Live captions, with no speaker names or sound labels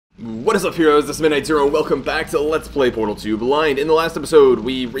What is up, heroes? This is Midnight Zero, and welcome back to Let's Play Portal 2 Blind. In the last episode,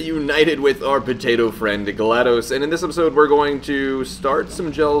 we reunited with our potato friend, GLaDOS, and in this episode, we're going to start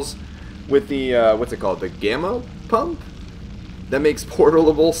some gels with the, what's it called? The gamma pump? That makes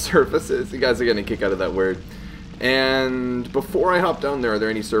portalable surfaces. You guys are getting a kick out of that word. And before I hop down there, are there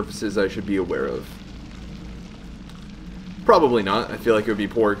any surfaces I should be aware of? Probably not. I feel like it would be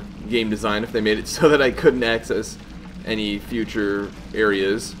poor game design if they made it so that I couldn't access any future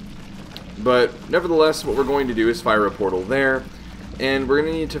areas. But nevertheless, what we're going to do is fire a portal there, and we're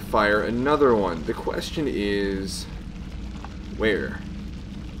going to need to fire another one. The question is, where?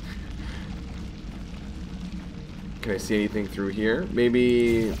 Can I see anything through here?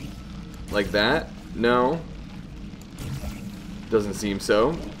 Maybe like that? No. Doesn't seem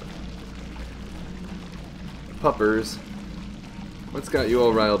so. Puppers. What's got you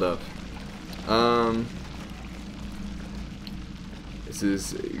all riled up?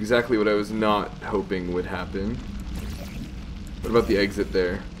 This is exactly what I was not hoping would happen. What about the exit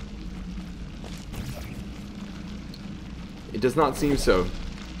there? It does not seem so.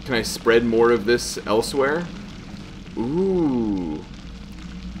 Can I spread more of this elsewhere? Ooh.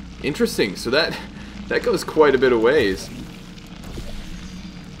 Interesting. So that goes quite a bit of ways.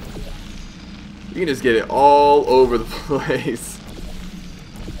 You can just get it all over the place.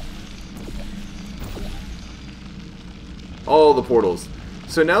 All the portals.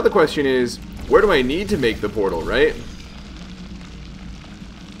 So now the question is, where do I need to make the portal, right?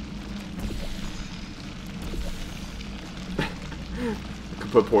 I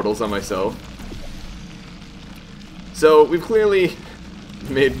could put portals on myself. So we've clearly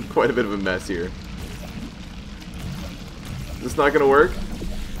made quite a bit of a mess here. Is this not gonna work?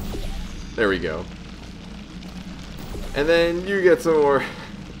 There we go. And then you get some more.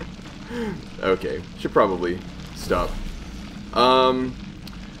 Okay, should probably stop.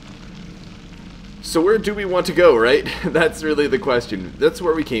 So where do we want to go, right? That's really the question. That's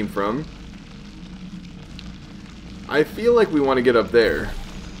where we came from. I feel like we want to get up there.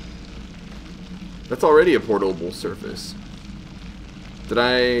 That's already a portable surface. Did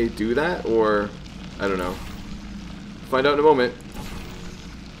I do that, or I don't know. Find out in a moment.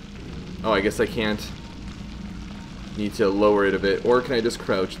 Oh, I guess I can't. Need to lower it a bit, or can I just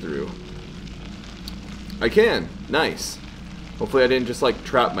crouch through? I can. Nice. Hopefully I didn't just like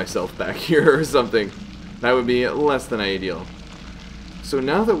trap myself back here or something. That would be less than ideal. So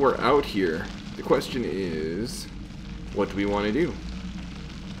now that we're out here, the question is, what do we want to do?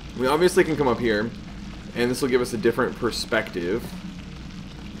 We obviously can come up here, and this will give us a different perspective.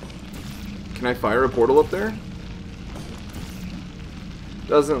 Can I fire a portal up there?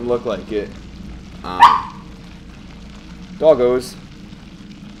 Doesn't look like it. Doggos.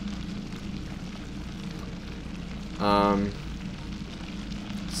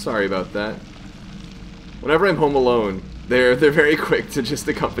 Sorry about that. Whenever I'm home alone, they're very quick to just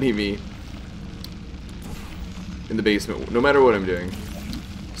accompany me in the basement, no matter what I'm doing.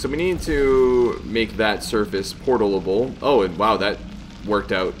 So we need to make that surface portalable. Oh, and wow, that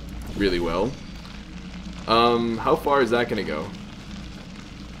worked out really well. How far is that gonna go?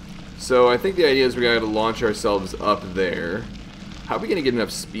 So I think the idea is we gotta launch ourselves up there. How are we gonna get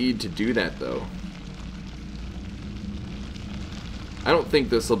enough speed to do that, though? I don't think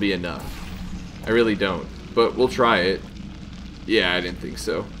this will be enough. I really don't. But we'll try it. Yeah, I didn't think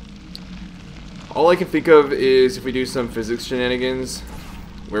so. All I can think of is if we do some physics shenanigans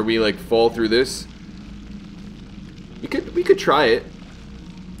where we like fall through this. We could try it.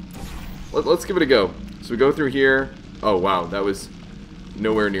 Let's give it a go. So we go through here. Oh wow, that was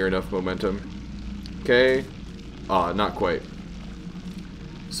nowhere near enough momentum. Okay. Not quite.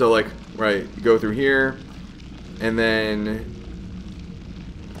 So like, right, you go through here, and then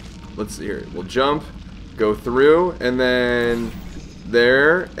let's see here. We'll jump, go through, and then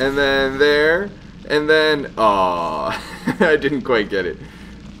there, and then there, and then I didn't quite get it.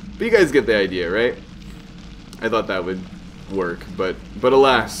 But you guys get the idea, right? I thought that would work, but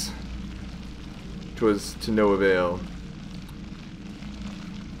alas, 'twas to no avail.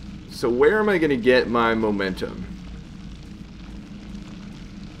 So where am I going to get my momentum?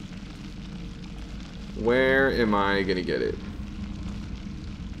 Where am I going to get it?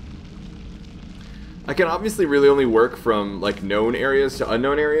 I can obviously really only work from like known areas to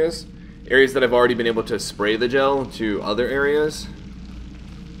unknown areas. Areas that I've already been able to spray the gel to other areas.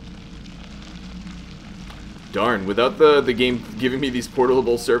 Darn, without the game giving me these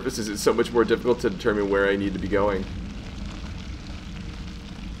portable surfaces, it's so much more difficult to determine where I need to be going.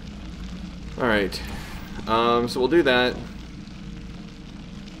 Alright, so we'll do that.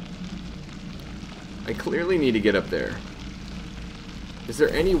 I clearly need to get up there. Is there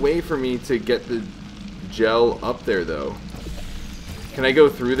any way for me to get the gel up there, though? Can I go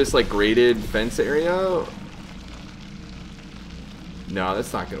through this, like, graded fence area? No,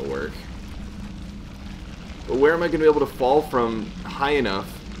 that's not gonna work. But where am I gonna be able to fall from high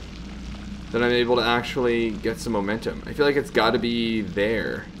enough that I'm able to actually get some momentum? I feel like it's gotta be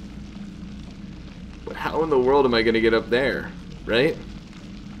there. But how in the world am I gonna get up there, right?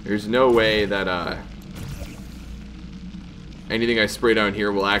 There's no way that, anything I spray down here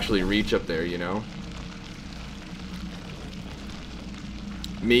will actually reach up there, you know?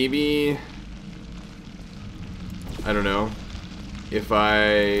 Maybe, I don't know, if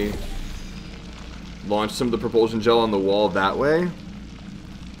I launch some of the propulsion gel on the wall that way,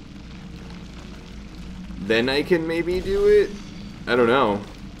 then I can maybe do it? I don't know.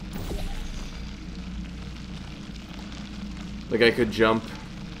 Like I could jump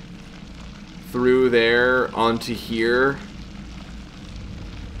through there onto here.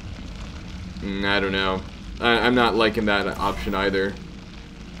 I don't know. I'm not liking that option either.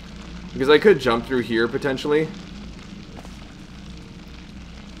 Because I could jump through here potentially.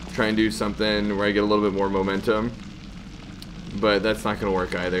 Try and do something where I get a little bit more momentum. But that's not going to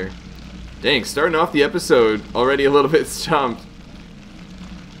work either. Dang, starting off the episode already a little bit stumped.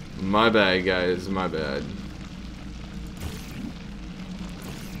 My bad, guys. My bad.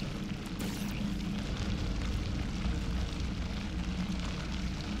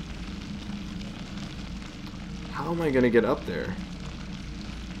 How am I going to get up there?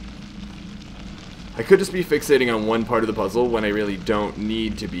 I could just be fixating on one part of the puzzle when I really don't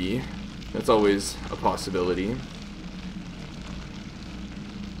need to be. That's always a possibility.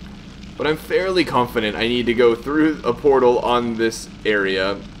 But I'm fairly confident I need to go through a portal on this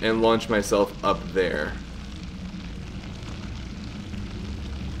area and launch myself up there.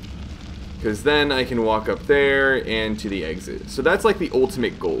 Because then I can walk up there and to the exit. So that's like the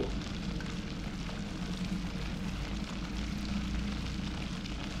ultimate goal.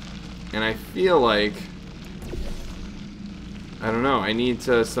 And I feel like, I don't know, I need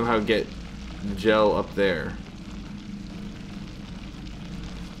to somehow get the gel up there.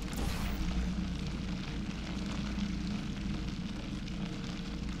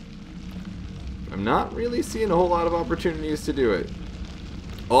 I'm not really seeing a whole lot of opportunities to do it.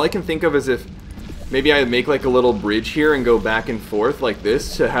 All I can think of is if maybe I make like a little bridge here and go back and forth like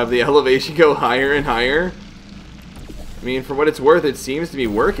this to have the elevation go higher and higher. I mean, for what it's worth, it seems to be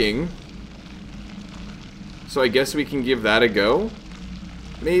working. So I guess we can give that a go?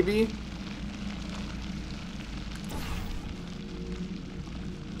 Maybe?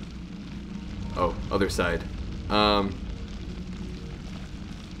 Oh, other side.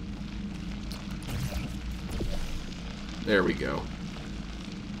 There we go.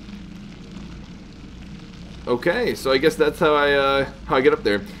 Okay, so I guess that's how I get up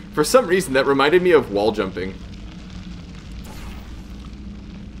there. For some reason, that reminded me of wall jumping.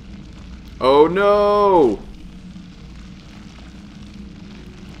 Oh no!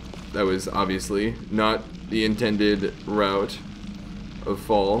 That was obviously not the intended route of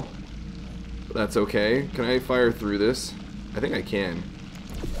fall. But that's okay. Can I fire through this? I think I can.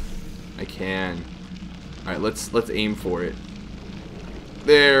 I can. Alright, let's aim for it.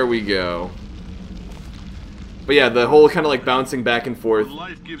 There we go. But yeah, the whole kind of like bouncing back and forth. When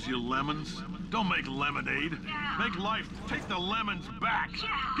life gives you lemons, don't make lemonade. Make life take the lemons back.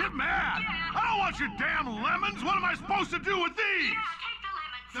 Get mad! I don't want your damn lemons! What am I supposed to do with these?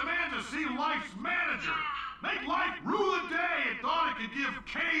 Demand to see life's manager. Make life rue the day it thought it could give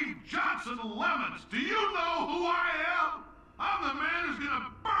Cave Johnson lemons. Do you know who I am? I'm the man who's gonna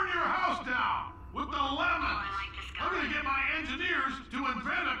burn your house down with the lemons. I'm gonna get my engineers to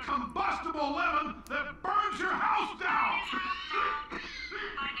invent a combustible lemon that burns your house down.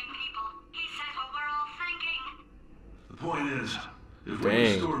 Finding people. He said what we're all thinking. The point is, if we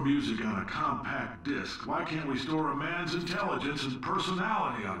can store music on a compact disc, why can't we store a man's intelligence and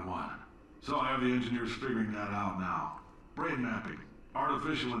personality on one? So I have the engineers figuring that out now. Brain mapping,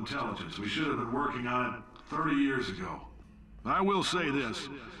 artificial intelligence. We should have been working on it 30 years ago. I will say this,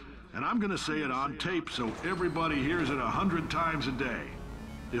 and I'm gonna say it on tape so everybody hears it 100 times a day.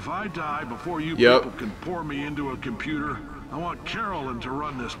 If I die before you people can pour me into a computer, I want Carolyn to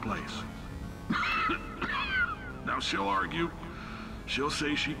run this place. Now she'll argue. She'll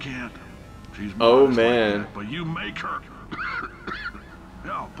say she can't. She's modest like that, but you make her.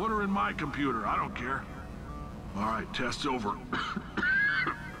 Hell, put her in my computer. I don't care. All right, test's over.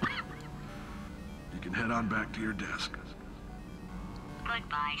 You can head on back to your desk.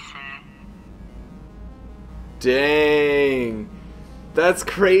 Goodbye, sir. Dang. That's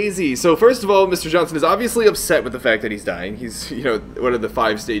crazy. So first of all, Mr. Johnson is obviously upset with the fact that he's dying. He's, you know, one of the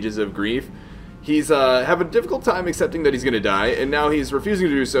 5 stages of grief. He's having a difficult time accepting that he's going to die, and now he's refusing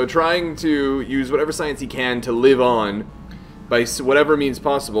to do so, trying to use whatever science he can to live on by whatever means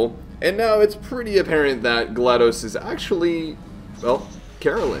possible. And now it's pretty apparent that GLaDOS is actually, well,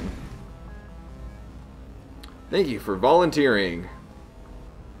 Carolyn. Thank you for volunteering.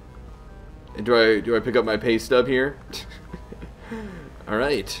 And do I pick up my pay stub here?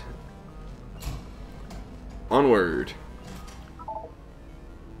 Alright. Onward.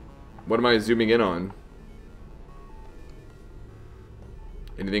 What am I zooming in on?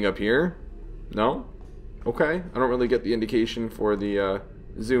 Anything up here? No? Okay. I don't really get the indication for the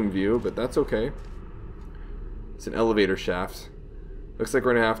zoom view, but that's okay. It's an elevator shaft. Looks like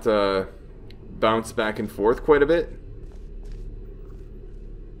we're gonna have to bounce back and forth quite a bit.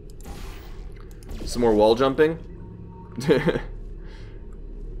 Some more wall jumping.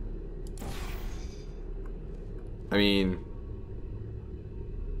 I mean,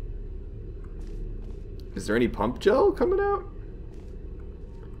 is there any pump gel coming out?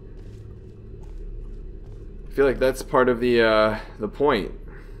 I feel like that's part of the point.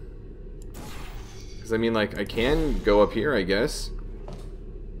 Because I mean, like, I can go up here, I guess.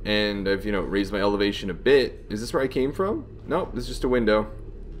 And I've, you know, raised my elevation a bit. Is this where I came from? Nope, this is just a window.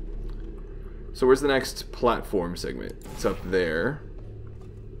 So where's the next platform segment? It's up there.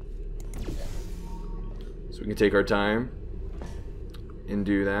 So we can take our time and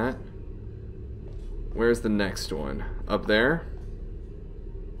do that. Where's the next one? Up there?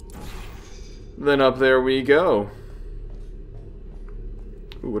 Then up there we go.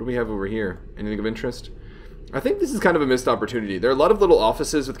 Ooh, what do we have over here? Anything of interest? I think this is kind of a missed opportunity. There are a lot of little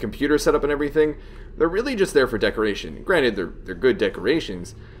offices with computers set up and everything. They're really just there for decoration. Granted, they're good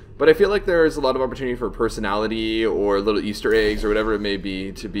decorations, but I feel like there's a lot of opportunity for personality or little Easter eggs or whatever it may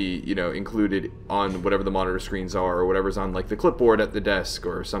be to be, you know, included on whatever the monitor screens are or whatever's on like the clipboard at the desk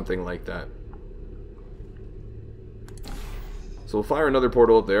or something like that. So we'll fire another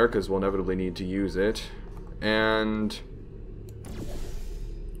portal up there because we'll inevitably need to use it. And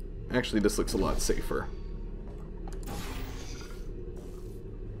actually this looks a lot safer.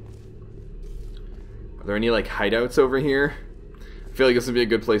 Are there any like hideouts over here? I feel like this would be a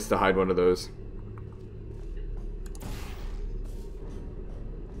good place to hide one of those.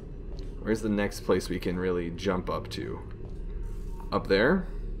 Where's the next place we can really jump up to? Up there?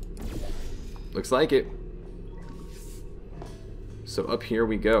 Looks like it. So up here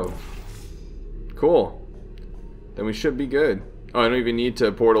we go. Cool. Then we should be good. Oh, I don't even need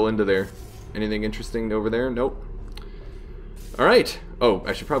to portal into there. Anything interesting over there? Nope. Alright. Oh,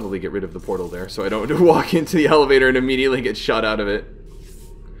 I should probably get rid of the portal there so I don't walk into the elevator and immediately get shot out of it.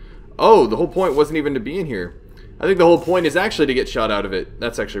 Oh, the whole point wasn't even to be in here. I think the whole point is actually to get shot out of it.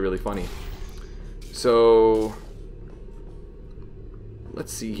 That's actually really funny. So,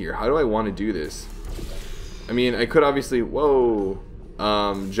 let's see here. How do I want to do this? I mean, I could obviously, whoa,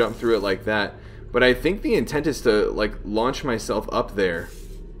 jump through it like that. But I think the intent is to, like, launch myself up there.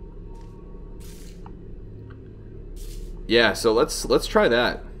 Yeah, so let's try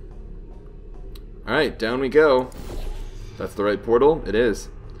that. Alright, down we go. That's the right portal? It is.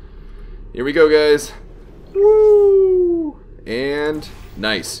 Here we go, guys. Woo! And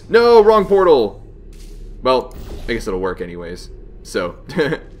nice. No, wrong portal! Well, I guess it'll work anyways. So,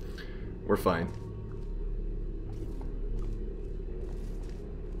 we're fine.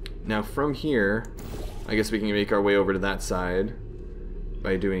 Now from here, I guess we can make our way over to that side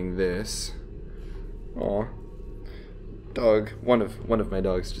by doing this. Aw. Dog. One of my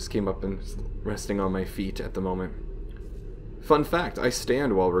dogs just came up and is resting on my feet at the moment. Fun fact, I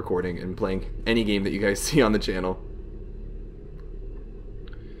stand while recording and playing any game that you guys see on the channel.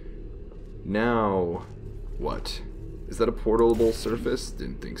 Now, what? Is that a portable surface?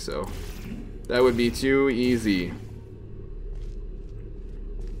 Didn't think so. That would be too easy.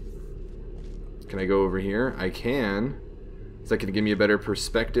 Can I go over here? I can. Is that going to give me a better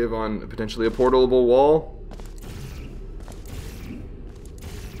perspective on potentially a portable wall?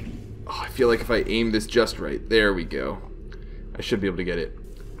 Oh, I feel like if I aim this just right, there we go. I should be able to get it.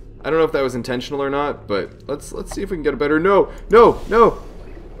 I don't know if that was intentional or not, but let's see if we can get a better. No, no, no.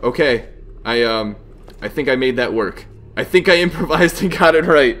 Okay, I think I made that work. I think I improvised and got it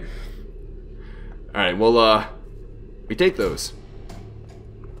right. All right, well, we take those.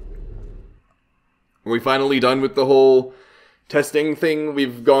 Are we finally done with the whole testing thing?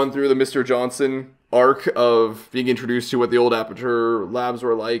 We've gone through the Mr. Johnson arc of being introduced to what the old Aperture labs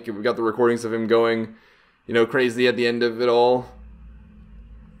were like, and we got the recordings of him going, you know, crazy at the end of it all.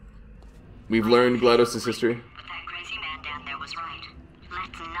 We've learned GLaDOS' history. But that crazy man down there was right.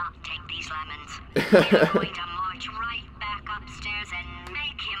 We're going to march right back upstairs and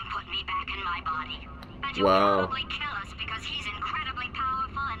make him put me back in my body. And he'll Wow. probably kill us because he's incredibly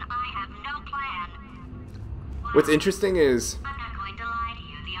powerful and I have no plan. What's interesting is, I'm not going to lie to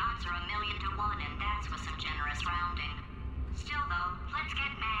you. The odds are 1,000,000 to 1, and that's with some generous rounding. Still, though, let's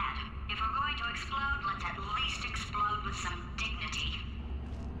get mad. If we're going to explode, let's at least explode with some dignity.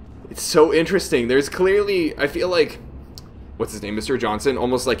 it's so interesting. There's clearly, I feel like, what's his name, Mr. Johnson,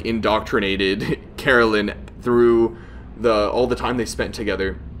 almost like indoctrinated Carolyn through all the time they spent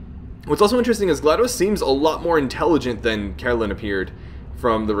together. What's also interesting is GLaDOS seems a lot more intelligent than Carolyn appeared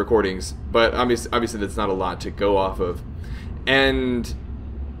from the recordings, but obviously that's not a lot to go off of. And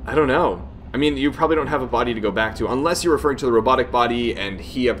I don't know. I mean, you probably don't have a body to go back to, unless you're referring to the robotic body and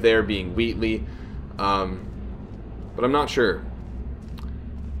he up there being Wheatley. But I'm not sure.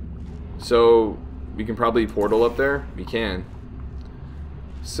 So we can probably portal up there? We can.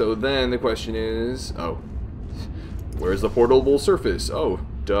 So then the question is, oh, where's the portable surface? Oh,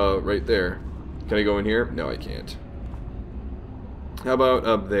 duh, right there. Can I go in here? No, I can't. How about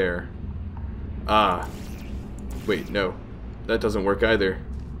up there? Ah. Wait, no. That doesn't work either.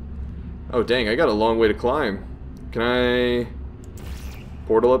 Oh, dang, I got a long way to climb. Can I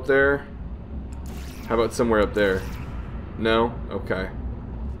portal up there? How about somewhere up there? No? Okay.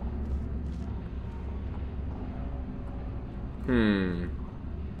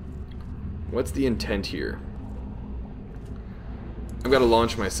 What's the intent here? I've got to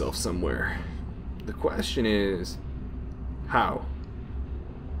launch myself somewhere. The question is, how?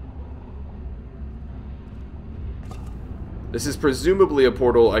 This is presumably a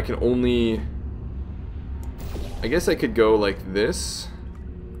portal I can only... I guess I could go like this.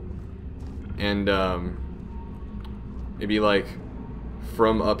 And, maybe like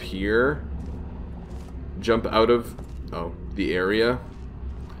from up here, jump out of, oh, the area.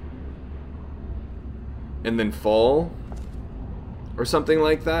 And then fall. Or something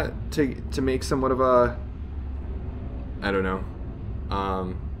like that to make somewhat of a, I don't know,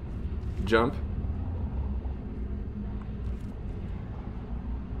 jump.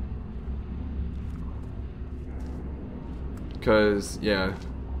 Because, yeah,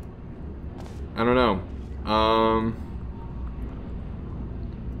 I don't know.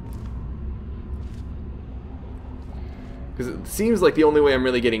 Because it seems like the only way I'm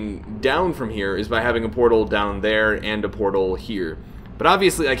really getting down from here is by having a portal down there and a portal here. But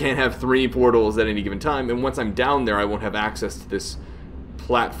obviously I can't have 3 portals at any given time, and once I'm down there I won't have access to this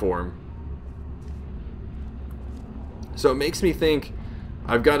platform. So it makes me think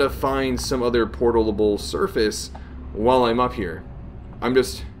I've got to find some other portalable surface while I'm up here.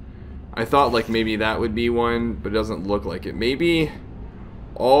 I thought like maybe that would be one, but it doesn't look like it. Maybe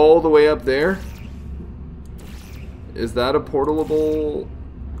all the way up there? Is that a portalable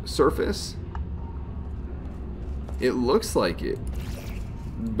surface? It looks like it,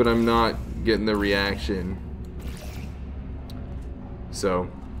 but I'm not getting the reaction. So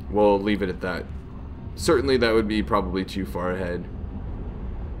we'll leave it at that. Certainly that would be probably too far ahead.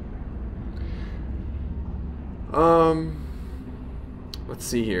 Let's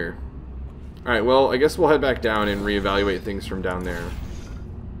see here. Alright, well, I guess we'll head back down and reevaluate things from down there.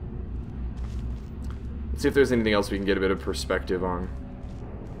 Let's see if there's anything else we can get a bit of perspective on.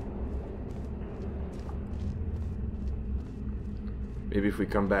 Maybe if we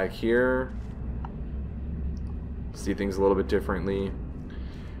come back here, see things a little bit differently.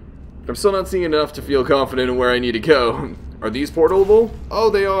 I'm still not seeing enough to feel confident in where I need to go. Are these portalable? Oh,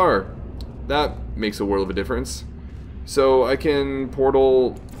 they are. That makes a world of a difference. So I can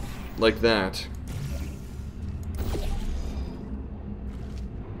portal like that.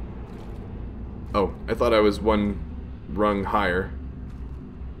 Oh, I thought I was one rung higher.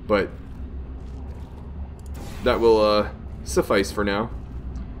 But that will suffice for now.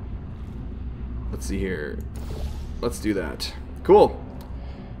 Let's see here. Let's do that. Cool.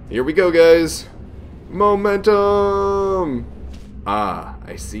 Here we go, guys. Momentum! Ah,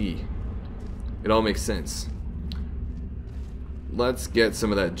 I see. It all makes sense. Let's get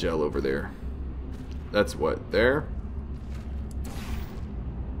some of that gel over there. That's what, there?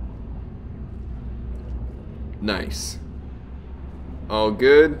 Nice. All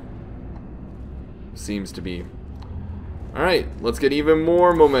good? Seems to be. Alright, let's get even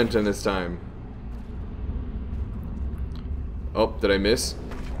more momentum this time. Oh, did I miss?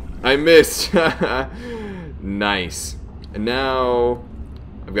 I missed! Nice. And now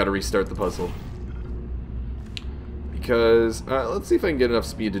I've got to restart the puzzle. Because, let's see if I can get enough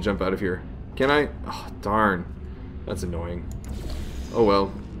speed to jump out of here. Can I? Oh, darn. That's annoying. Oh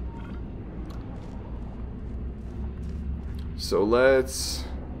well. So let's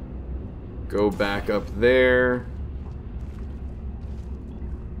Go back up there.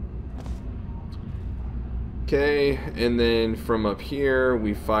 Okay, and then from up here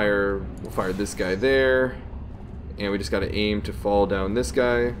we'll fire this guy there. And we just gotta aim to fall down this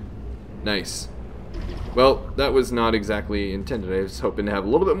guy. Nice. Well, that was not exactly intended. I was hoping to have a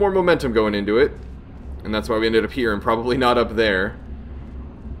little bit more momentum going into it. And that's why we ended up here and probably not up there.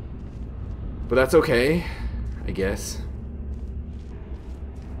 But that's okay, I guess.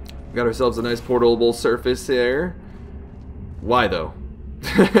 We got ourselves a nice portable surface there. Why though?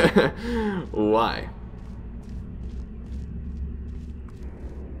 Why?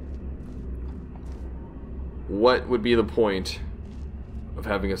 What would be the point of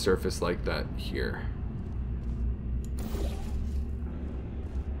having a surface like that here?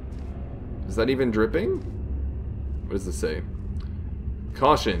 Is that even dripping? What does this say?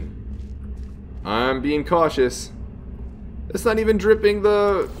 Caution. I'm being cautious. It's not even dripping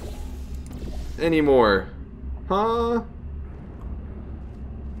anymore. Huh?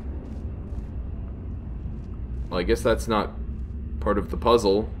 Well, I guess that's not part of the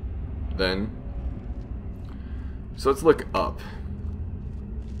puzzle then. So let's look up.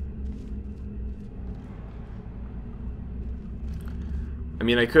 I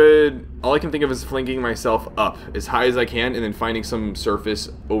mean, all I can think of is flinging myself up as high as I can and then finding some surface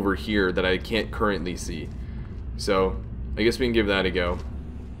over here that I can't currently see. So, I guess we can give that a go.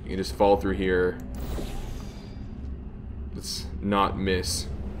 You can just fall through here. Let's not miss.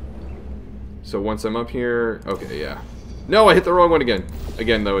 So once I'm up here, okay, yeah. No, I hit the wrong one again.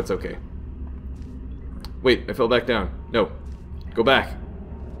 Again, though, it's okay. Wait, I fell back down. No, go back.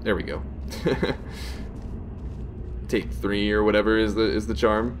 There we go. Take 3 or whatever is the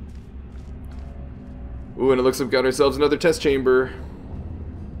charm. Ooh, and it looks like we've got ourselves another test chamber.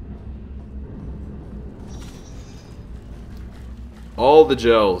 All the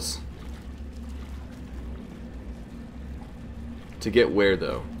gels. To get where,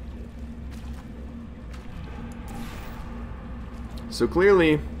 though? So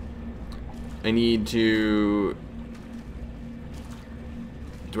clearly, I need to...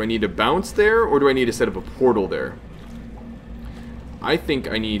 Do I need to bounce there, or do I need to set up a portal there? I think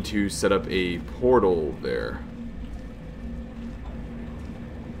I need to set up a portal there.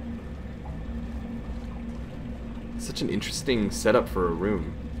 Such an interesting setup for a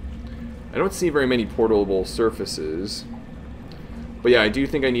room. I don't see very many portable surfaces. But yeah, I do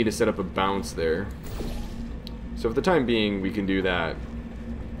think I need to set up a bounce there. So for the time being, we can do that.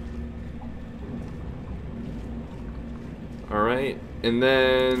 Alright, and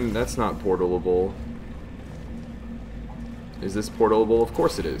then that's not portalable. Is this portalable? Of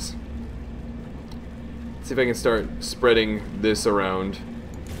course it is. Let's see if I can start spreading this around.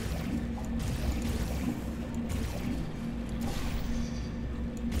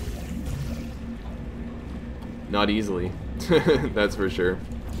 Not easily. That's for sure.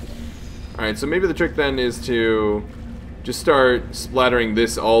 Alright, so maybe the trick then is to just start splattering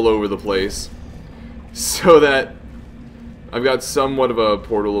this all over the place so that I've got somewhat of a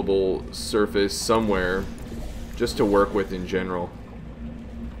portable surface somewhere just to work with in general.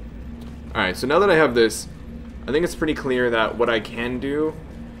 Alright, so now that I have this, I think it's pretty clear that what I can do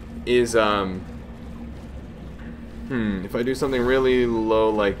is, if I do something really low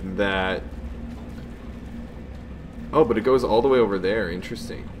like that... Oh, but it goes all the way over there.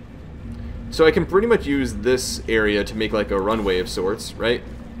 Interesting. So I can pretty much use this area to make like a runway of sorts, right?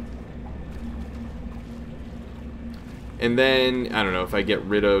 And then, I don't know, if I get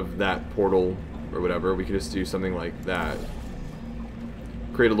rid of that portal or whatever, we could just do something like that.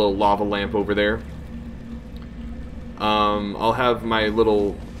 Create a little lava lamp over there. I'll have my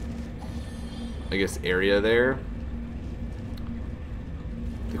little, I guess, area there.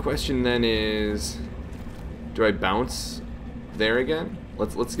 The question then is, do I bounce there again?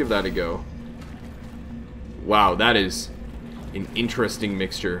 Let's give that a go. Wow, that is an interesting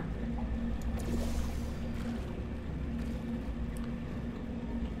mixture.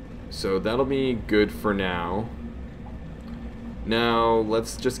 So that'll be good for now. Now,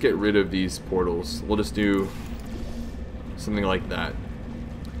 let's just get rid of these portals. We'll just do something like that.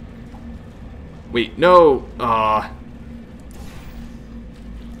 Wait, no!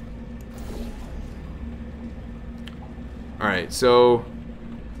 Alright, so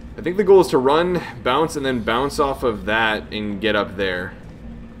I think the goal is to run, bounce, and then bounce off of that and get up there.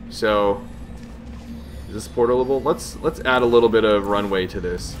 So, is this portalable? Let's add a little bit of runway to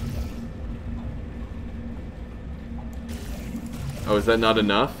this. Oh, is that not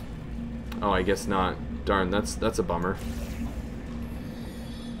enough? Oh, I guess not. Darn, that's a bummer.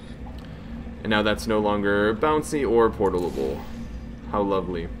 And now that's no longer bouncy or portalable. How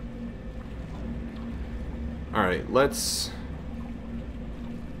lovely. Alright, let's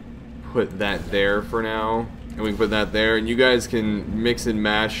put that there for now. And we can put that there. And you guys can mix and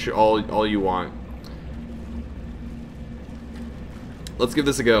mash all you want. Let's give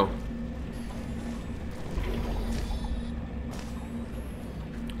this a go.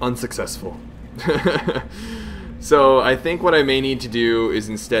 Unsuccessful. So I think what I may need to do is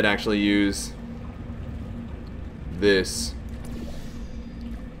instead actually use this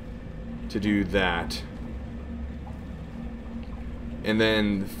to do that. And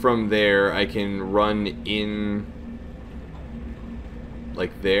then from there I can run in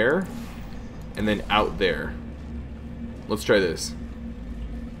like there and then out there. Let's try this.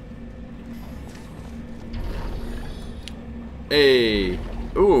 Hey.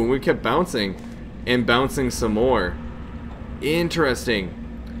 Ooh, we kept bouncing and bouncing some more. Interesting.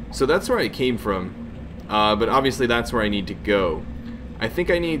 So that's where I came from. But obviously that's where I need to go. I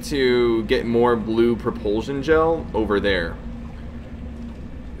think I need to get more blue propulsion gel over there.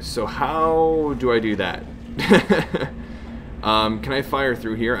 So how do I do that? Can I fire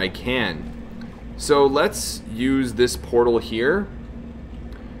through here? I can. So let's use this portal here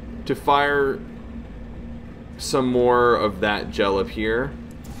to fire some more of that gel up here.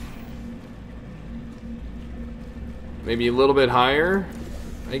 Maybe a little bit higher,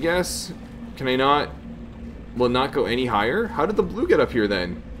 I guess. Can I not? Will it not go any higher? How did the blue get up here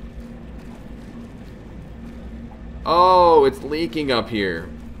then? Oh, it's leaking up here.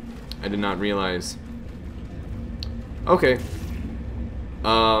 I did not realize. Okay.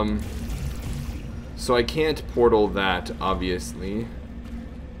 So I can't portal that, obviously.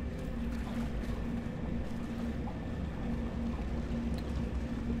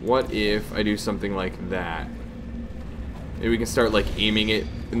 What if I do something like that? Maybe we can start like aiming it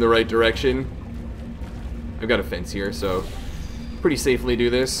in the right direction. I've got a fence here, so pretty safely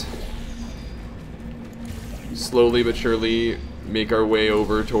do this. Slowly but surely make our way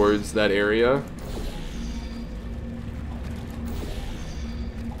over towards that area.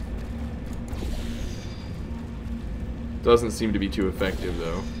 Doesn't seem to be too effective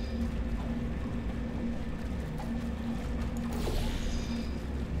though.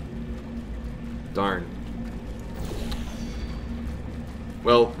 Darn.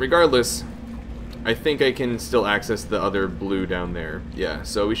 Well, regardless, I think I can still access the other blue down there. Yeah,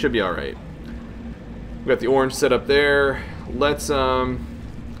 so we should be alright. We've got the orange set up there. Let's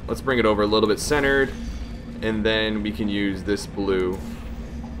bring it over a little bit centered, and then we can use this blue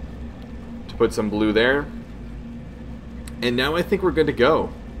to put some blue there. And now I think we're good to go.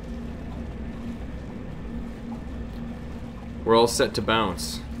 We're all set to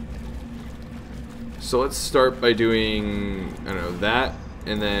bounce. So let's start by doing, I don't know, that,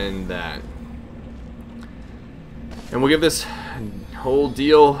 and then that. And we'll give this whole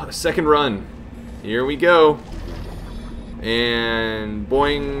deal a second run. Here we go. And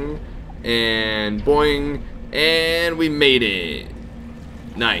boing, and boing, and we made it.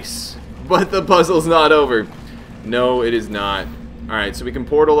 Nice. But the puzzle's not over. No, it is not. Alright, so we can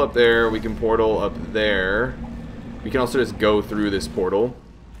portal up there, we can portal up there. We can also just go through this portal,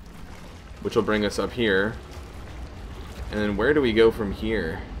 which will bring us up here. And then where do we go from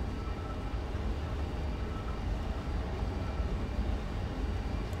here?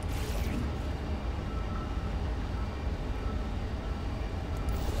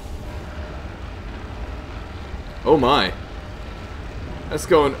 Oh my. That's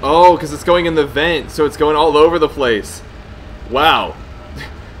going... Oh, because it's going in the vent, so it's going all over the place. Wow.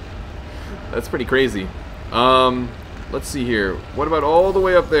 That's pretty crazy. Let's see here. What about all the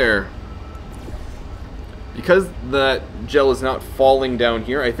way up there? Because that gel is not falling down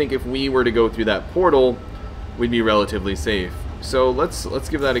here, I think if we were to go through that portal, we'd be relatively safe. So let's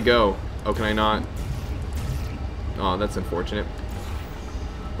give that a go. Oh, can I not? Oh, that's unfortunate.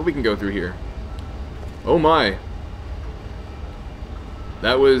 But we can go through here. Oh my.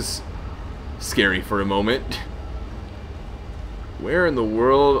 That was scary for a moment. Where in the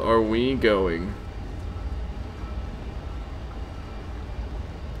world are we going?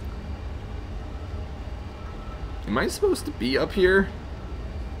 Am I supposed to be up here?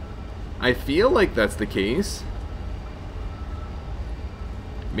 I feel like that's the case.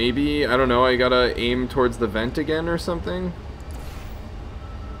 Maybe, I don't know, I gotta aim towards the vent again or something?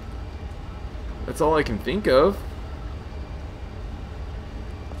 That's all I can think of.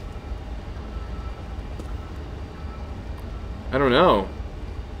 I don't know.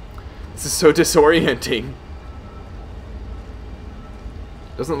 This is so disorienting.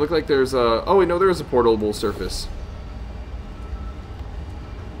 Doesn't look like there's a... Oh, wait, no, there is a portable surface.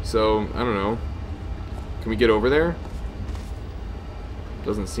 So, I don't know. Can we get over there?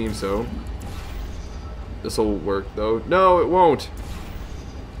 Doesn't seem so. This'll work, though. No, it won't.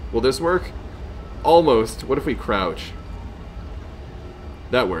 Will this work? Almost. What if we crouch?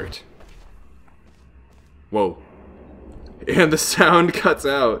 That worked. Whoa. And the sound cuts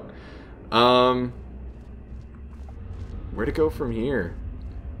out. Where to go from here?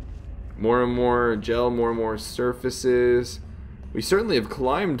 More and more gel, more and more surfaces. We certainly have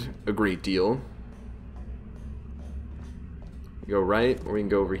climbed a great deal. We go right, or we can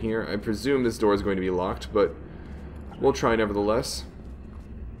go over here. I presume this door is going to be locked, but we'll try nevertheless.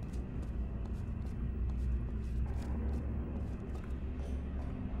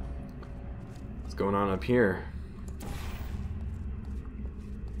 What's going on up here?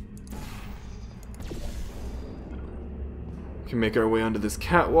 We can make our way onto this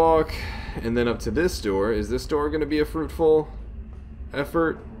catwalk, and then up to this door. Is this door going to be a fruitful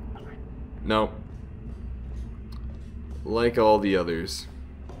effort? No. Like all the others.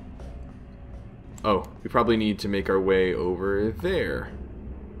 Oh, we probably need to make our way over there.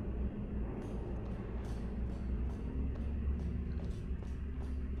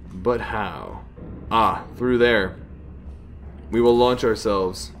 But how? Ah, through there. We will launch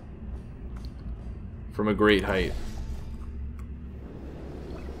ourselves from a great height.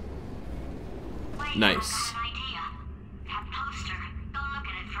 Nice. That poster. Go look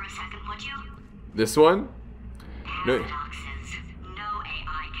at it for a second, would you? This one? No. Paradoxes. No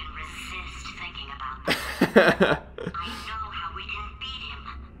AI can resist thinking about them. I know how we can beat him.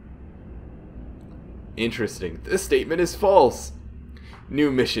 Interesting. This statement is false.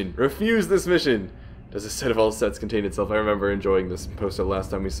 New mission. Refuse this mission. Does a set of all sets contain itself? I remember enjoying this poster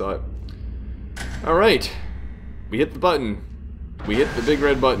last time we saw it. Alright. We hit the button. We hit the big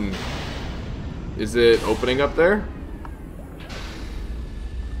red button. Is it opening up there?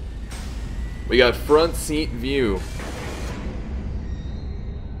 We got front seat view.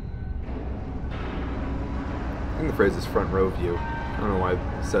 I think the phrase is front row view. I don't know why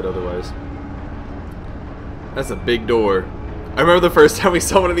I said otherwise. That's a big door. I remember the first time we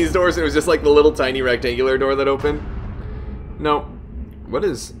saw one of these doors, it was just like the little tiny rectangular door that opened. No. What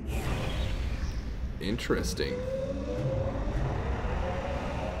is... Interesting.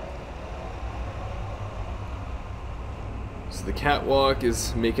 So the catwalk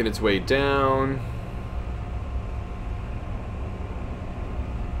is making its way down.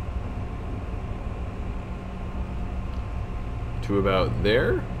 To about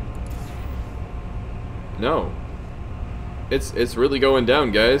there? No. It's really going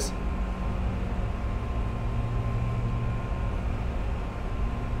down, guys.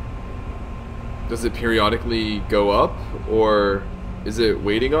 Does it periodically go up, or is it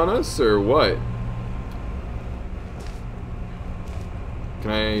waiting on us, or what?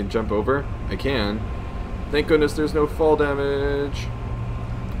 Can I jump over? I can. Thank goodness there's no fall damage.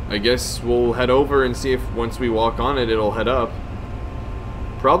 I guess we'll head over and see if once we walk on it, it'll head up.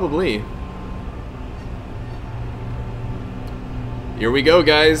 Probably. Here we go,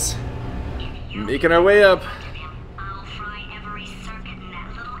 guys. Making our way up. I'll fry every circuit in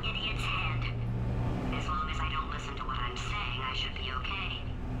that little idiot's head. As long as I don't listen to what I'm saying, I should be okay.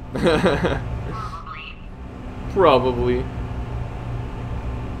 Probably. Probably.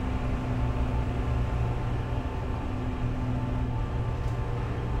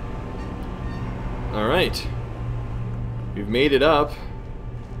 Alright. We've made it up.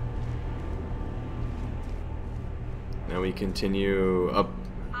 Now we continue up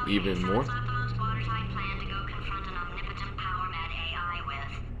even more. Sounds like the most watertight plan to go confront an omnipotent power-mad AI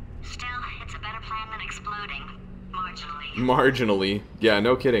with. Still, it's a better plan than exploding. Marginally. Marginally. Yeah,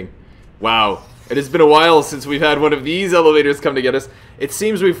 no kidding. Wow. It has been a while since we've had one of these elevators come to get us. It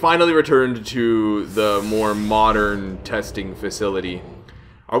seems we've finally returned to the more modern testing facility.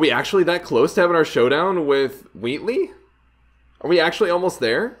 Are we actually that close to having our showdown with Wheatley? Are we actually almost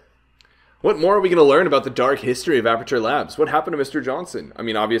there? What more are we going to learn about the dark history of Aperture Labs? What happened to Mr. Johnson? I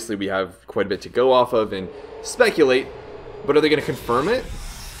mean, obviously we have quite a bit to go off of and speculate, but are they going to confirm it?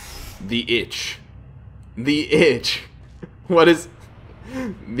 The itch. The itch. What is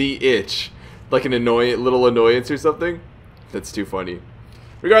the itch? Like an little annoyance or something? That's too funny.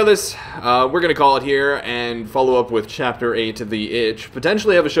 Regardless, we're going to call it here and follow up with Chapter 8 of The Itch.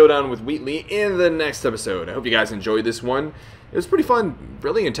 Potentially have a showdown with Wheatley in the next episode. I hope you guys enjoyed this one. It was pretty fun,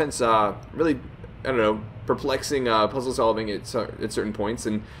 really intense, really, I don't know, perplexing puzzle solving at certain points.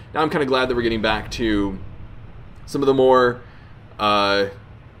 And now I'm kind of glad that we're getting back to some of the more, I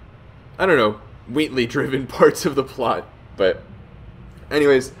don't know, Wheatley-driven parts of the plot. But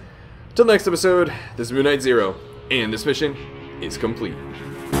anyways, till next episode, this is Moon Knight Zero, and this mission is complete.